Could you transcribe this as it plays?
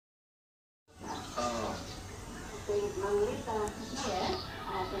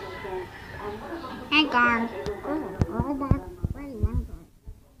Hang on. Robot Lego.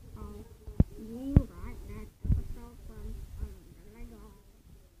 You write that episode from the Lego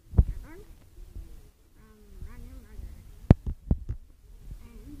pattern Running Margarette.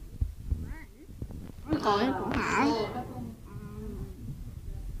 And we're going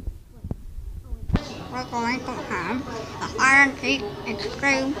to have the Iron Peak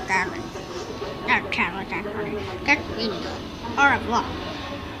Extreme Challenge. Not challenge actually. Get video or a vlog.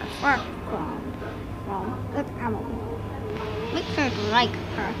 The first from good ammo. Make sure to like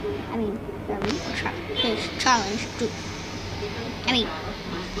her. His challenge too.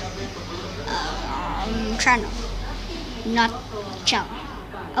 Channel, not challenge.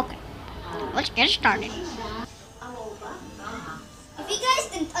 Okay, let's get started. If you guys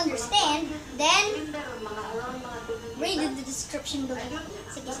didn't understand, then read the description below.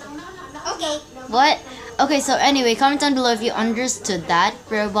 Okay. What? Okay, so anyway, comment down below if you understood that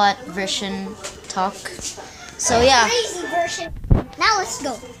robot version talk. So yeah. Crazy version. Now let's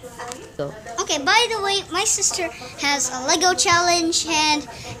go. Go. Okay, by the way, my sister has a Lego challenge, and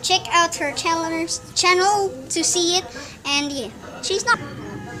check out her channel to see it. And yeah, she's not.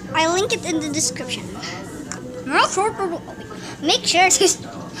 I link it in the description. Make sure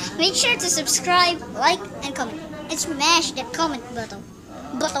to subscribe, like, and comment, and smash that comment button.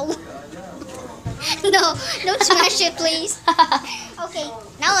 No, don't smash it, please. Okay,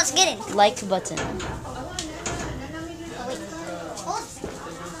 now let's get it. Like button.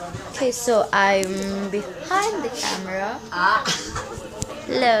 Okay, so I'm behind the camera.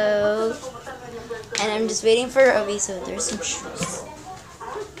 Hello. And I'm just waiting for Robbie, so there's some shoes.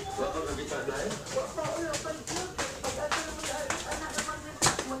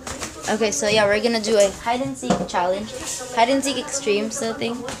 Okay, so yeah, we're gonna do a hide and seek challenge. Hide and seek extreme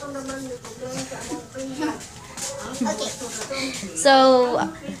thing. Okay. So,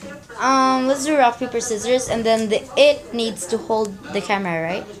 let's do rock, paper, scissors, and then it needs to hold the camera,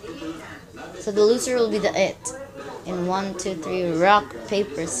 right? So the loser will be the it. In 1, 2, 3, rock,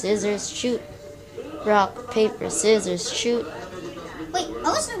 paper, scissors, shoot. Rock, paper, scissors, shoot. Wait, I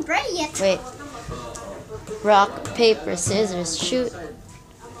wasn't ready yet. Wait. Rock, paper, scissors, shoot.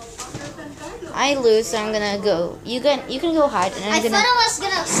 I lose, so I'm gonna go. You can go hide, and I thought I was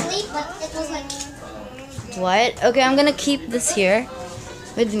gonna sleep, but it was like. What? Okay, I'm gonna keep this here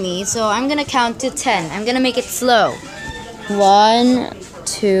with me. So I'm gonna count to 10. I'm gonna make it slow. 1,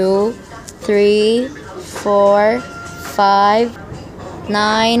 2, 3, 4, 5,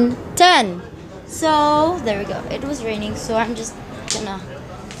 9, 10. So there we go. It was raining, so I'm just gonna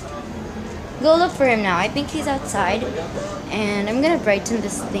go look for him now. I think he's outside, and I'm gonna brighten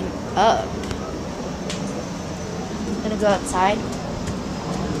this thing up. I'm gonna go outside.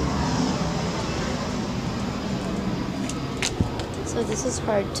 So this is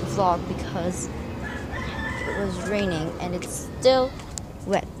hard to vlog because it was raining and it's still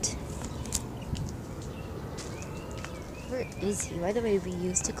wet. Where is he? By the way, we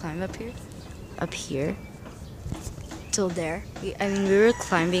used to climb up here, till there. We were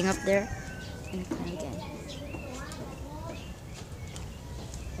climbing up there and climb again.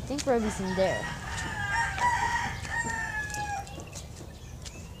 I think Robbie's in there.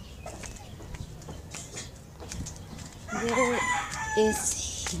 Where is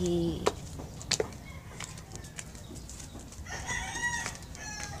he?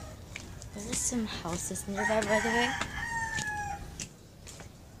 There's some houses nearby, by the way.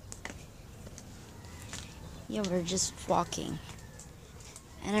 Yeah, we're just walking.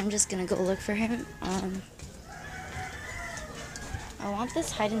 And I'm just gonna go look for him. I want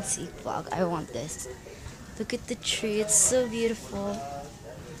this hide and seek vlog. I want this. Look at the tree, it's so beautiful.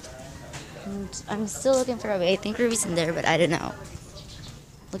 And I'm still looking for Ruby. I think Ruby's in there, but I don't know.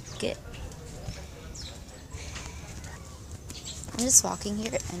 Look at. I'm just walking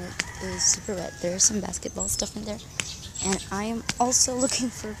here, and it is super wet. There's some basketball stuff in there, and I am also looking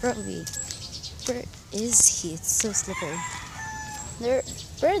for Ruby. Where is he? It's so slippery. Where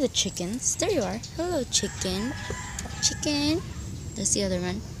are the chickens? There you are. Hello, chicken. Chicken. There's the other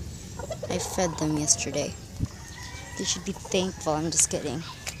one. I fed them yesterday. They should be thankful. I'm just kidding.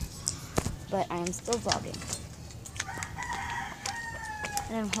 But I am still vlogging.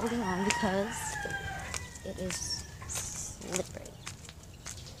 And I'm holding on because it is slippery.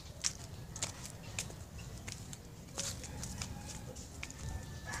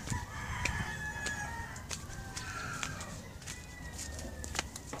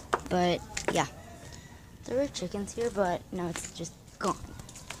 But yeah, there were chickens here, but now it's just gone.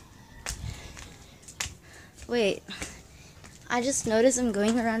 Wait, I just noticed I'm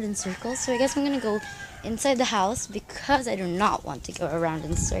going around in circles, so I guess I'm gonna go inside the house because I do not want to go around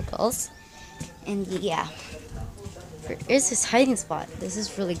in circles. And yeah, where is his hiding spot? This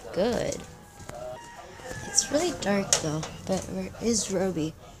is really good. It's really dark though, but where is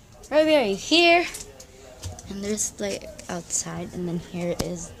Roby? Roby, are you here? And there's like outside, and then here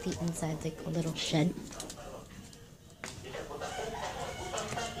is the inside, like a little shed.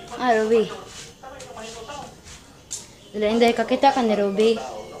 Ah, Roby. Hindi, kakita ka ni Roby.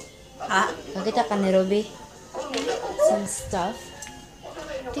 Ha? Kakita ka ni Roby. Some stuff.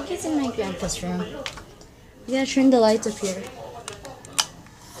 I think it's in my grandpa's room. We gotta turn the lights up here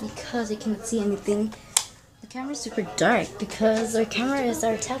because I cannot see anything. The camera's super dark because our camera is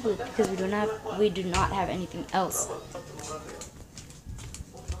our tablet because we do not have anything else.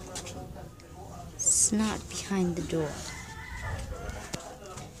 It's not behind the door.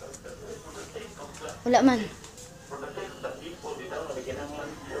 Wala man.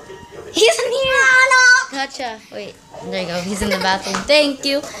 He's in here! Gotcha. Wait, there you go. He's in the bathroom. Thank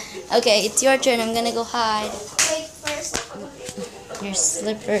you. Okay, it's your turn. I'm gonna go hide. Wait, first. Your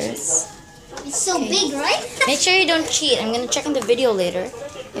slippers. It's so big, right? Make sure you don't cheat. I'm gonna check in the video later.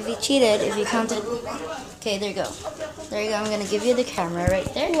 If you cheated, if you counted. Okay, there you go. There you go. I'm gonna give you the camera right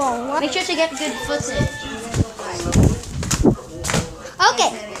there. Whoa, Make sure to get good footage.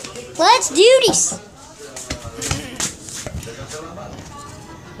 Okay, let's do this.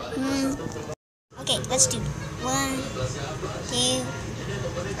 Okay, let's do it. 1, 2,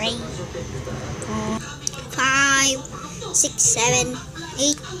 3, 4, 5, 6, 7,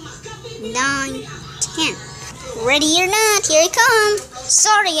 8, 9, 10. Ready or not, here I come.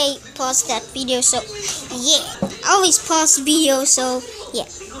 Sorry I paused that video, so yeah. I always pause video, so yeah.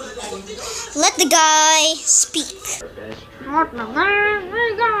 Let the guy speak.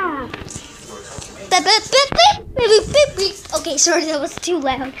 Okay, sorry, that was too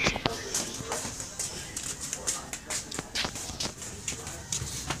loud.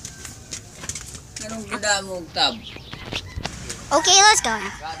 Okay, let's go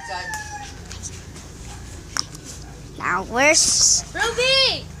now. Now, where's...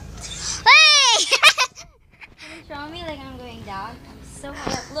 Roby! Hey! Can you show me like I'm going down? I'm so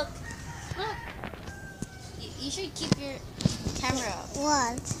high up. Look. Look. You should keep your camera up.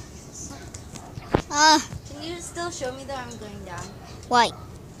 What? Can you still show me that I'm going down? Why?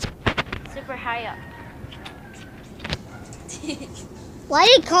 Super high up. Why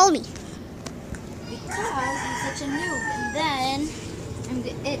did you call me? Because I'm such a noob. And then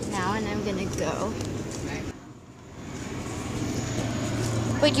I'm it now, and I'm gonna go.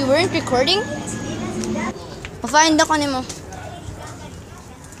 Wait, you weren't recording? Mafind ako nimo.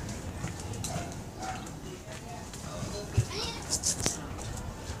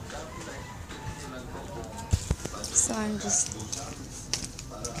 So I'm just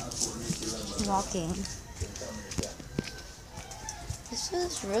walking. This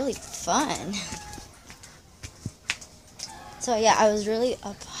was really fun. So yeah, I was really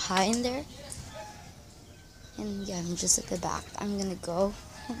up high in there. And yeah, I'm just at the back. I'm gonna go.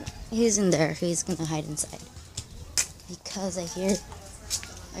 He's in there. He's gonna hide inside. Because I hear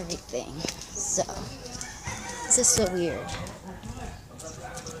everything. So, this is so weird.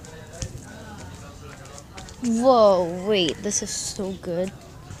 Whoa, wait. This is so good.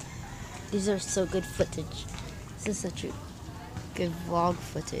 These are so good footage. This is such a good vlog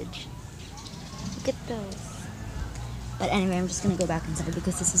footage. Look at those. But anyway, I'm just gonna go back inside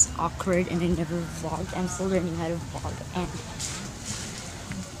because this is awkward and I never vlogged. I'm still learning how to vlog and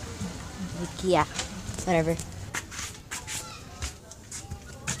like, yeah, whatever.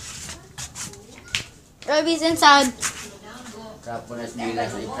 Roby's inside.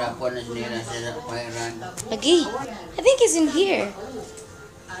 Lagi. I think he's in here.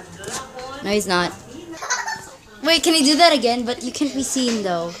 No, he's not. Wait, can you do that again? But you can't be seen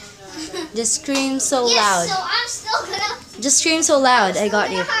though. Just scream so loud. So I'm still gonna... Just scream so loud. I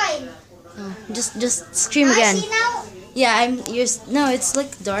got you. hide. Oh, just scream again. See now? Yeah, no, it's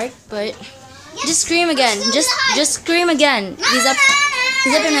like dark, but just scream again. Just scream again. He's up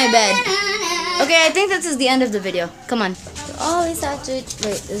in my bed. Okay, I think this is the end of the video. Come on. You always have to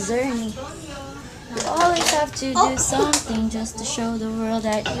wait, is there any? You always have to do something just to show the world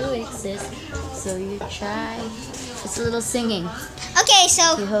that you exist. So you try. It's a little singing. Okay,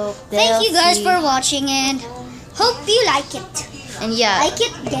 so We hope thank you guys see. for watching and hope you like it. And yeah, Like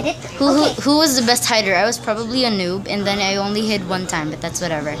it, get it? who was the best hider? I was probably a noob, and then I only hid one time, but that's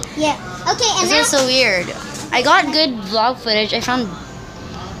whatever. Yeah. Okay, and This now is so weird. I got good vlog footage. I found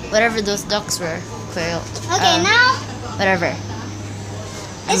whatever those ducks were. Quail. now Whatever.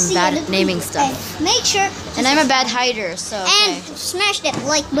 it's I'm the bad end at of the naming video. stuff. And make sure And I'm a bad hider, so okay. and smash that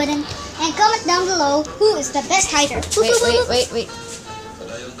like button And comment down below who is the best hider. Wait.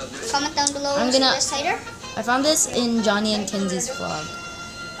 Comment down below I'm who's the gonna- best hider. I found this in Johnny and Kenzie's vlog.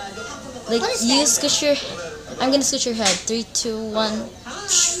 Like, What is you that? squish your... I'm gonna squish your head. 3, 2, 1.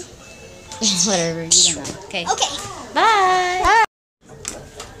 Whatever, you don't know. Okay. Okay. Bye!